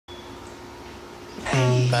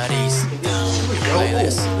Hey, buddies,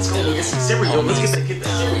 playlist. Let's go get some cereal. Let's get the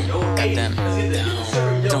cereal. Got them.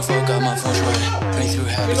 Don't fuck up my phone right. Play through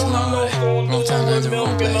habits long way. Wrong time at the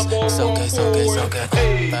wrong place. So good, so good, so good.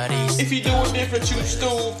 Buddies. If you do it different, you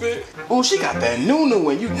stupid. Oh, she got that new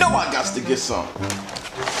one. You know I got to get some.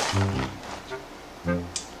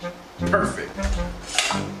 Perfect.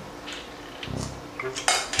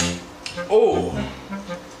 Oh,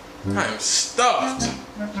 I am stuffed.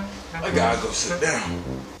 I gotta go sit down.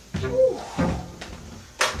 Ooh.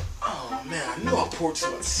 Oh man, I know I poured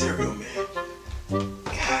too much cereal, man.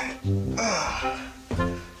 God.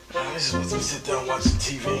 I just want to sit down watching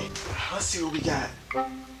TV. Let's see what we got.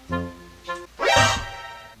 Well.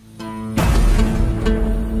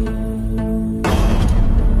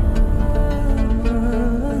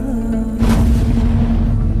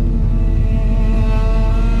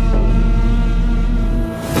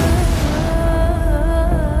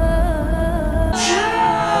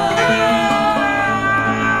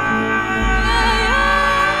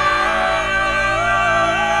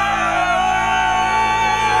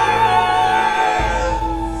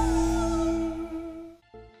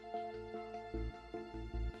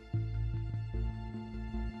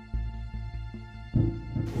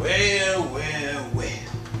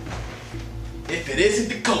 If it isn't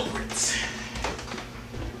the culprits,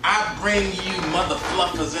 I bring you mother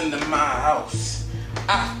fluffers into my house.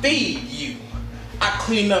 I feed you. I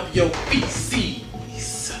clean up your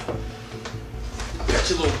feces. Got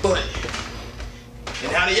your little butt.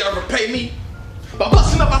 And how do y'all repay me? By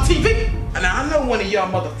busting up my TV? And I know one of y'all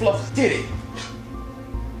mother fluffers did it.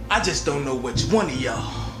 I just don't know which one of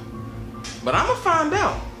y'all. But I'ma find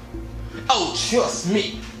out. Oh, trust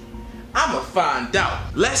me. I'ma find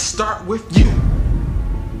out. Let's start with you.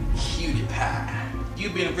 Cutie pie.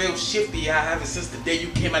 You've been real shifty ever since the day you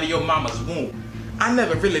came out of your mama's womb. I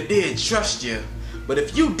never really did trust you, but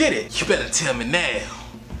if you did it, you better tell me now.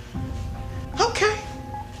 Okay.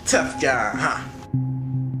 Tough guy, huh?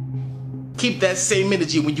 Keep that same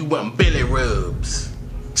energy when you want belly rubs.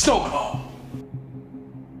 Snowball.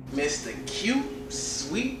 Mr. Cute,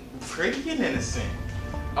 sweet, pretty, and innocent.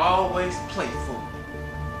 Always playful.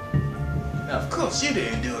 Now, of course, you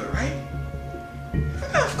didn't do it, right?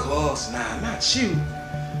 Of course, nah, not you.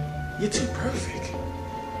 You're too perfect.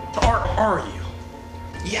 Or are you?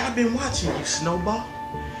 Yeah, I've been watching you, Snowball.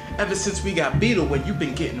 Ever since we got Beetle, when you've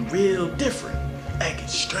been getting real different. Acting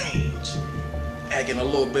strange. Acting a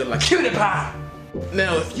little bit like cutie pie.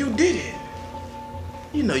 Now, if you did it,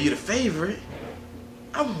 you know you're the favorite.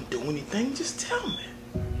 I won't do anything, just tell me.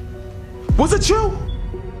 Was it true?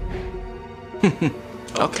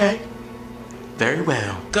 Okay. Very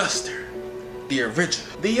well. Guster, the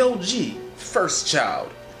original, the OG, first child.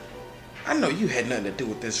 I know you had nothing to do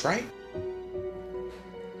with this, right?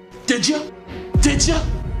 Did ya? Did ya?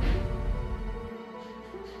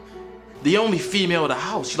 The only female of the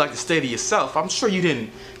house, you like to stay to yourself. I'm sure you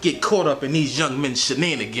didn't get caught up in these young men's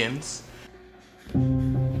shenanigans.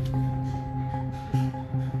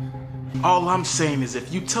 All I'm saying is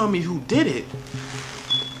if you tell me who did it,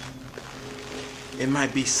 it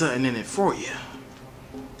might be something in it for you.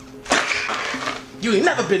 You ain't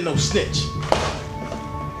never been no snitch.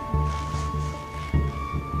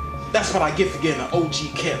 That's what I get for getting an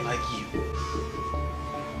OG cat like you.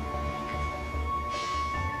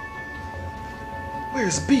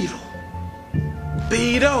 Where's Beetle?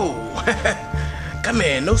 Beetle! Come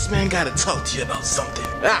here, Nos Man gotta talk to you about something.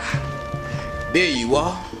 Ah, there you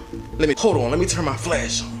are. Hold on, let me turn my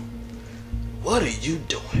flash on. What are you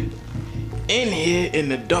doing? In here in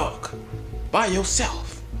the dark, by yourself.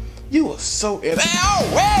 You are so in.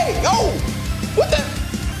 Hey, what the?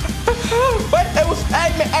 What? Hey,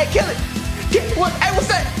 hey, man, hey, kill it. What? Hey, what's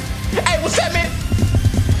that? Hey, what's that, man?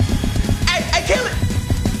 Hey, kill it.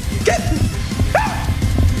 Get it.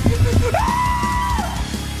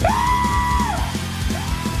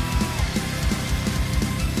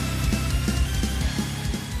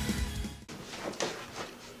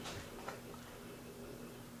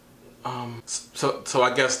 So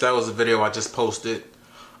I guess that was a video I just posted.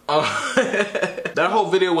 That whole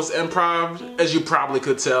video was improv, as you probably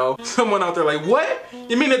could tell. Someone out there like, what?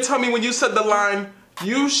 You mean to tell me when you said the line,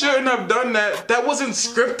 you shouldn't have done that, that wasn't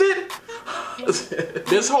scripted?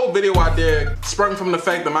 This whole video I did sprung from the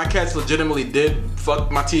fact that my cats legitimately did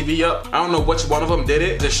fuck my TV up. I don't know which one of them did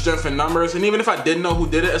it. There's strength in numbers, and even if I didn't know who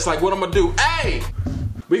did it, it's like, what I'm gonna do? Hey!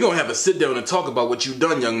 We gonna have a sit down and talk about what you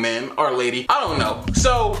done, young man or lady. I don't know.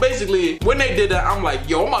 So basically, when they did that, I'm like,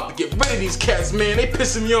 yo, I'm about to get rid of these cats, man. They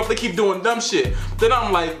pissing me off. They keep doing dumb shit. Then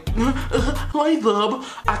I'm like,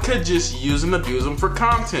 I could just use and abuse them for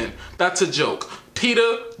content. That's a joke.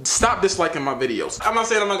 Peter, stop disliking my videos. I'm not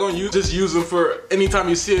saying I'm not going to just use them for anytime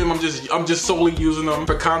you see them. I'm just solely using them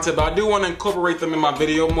for content, but I do want to incorporate them in my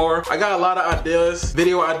video more. I got a lot of ideas,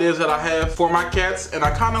 video ideas that I have for my cats, and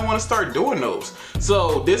I kind of want to start doing those.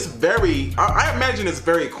 So this I imagine it's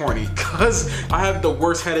very corny because I have the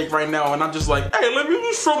worst headache right now, and I'm just like, hey, let me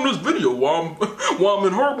just film this video while I'm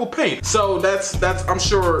in horrible pain. So that's I'm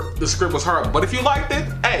sure the script was hard, but if you liked it,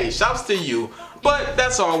 hey, shouts to you. But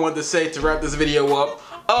that's all I wanted to say to wrap this video up.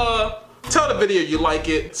 Tell the video you like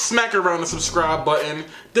it, smack around the subscribe button,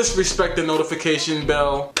 disrespect the notification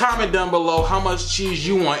bell, comment down below how much cheese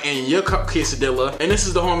you want in your quesadilla. And this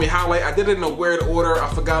is the homie highlight. I did it in a weird order.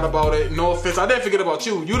 I forgot about it. No offense. I didn't forget about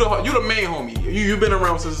you. You the main homie. You've been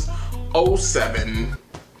around since 07.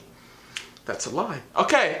 That's a lie.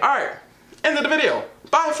 Okay, alright. End of the video.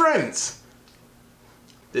 Bye, friends.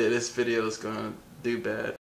 Yeah, this video is gonna do bad.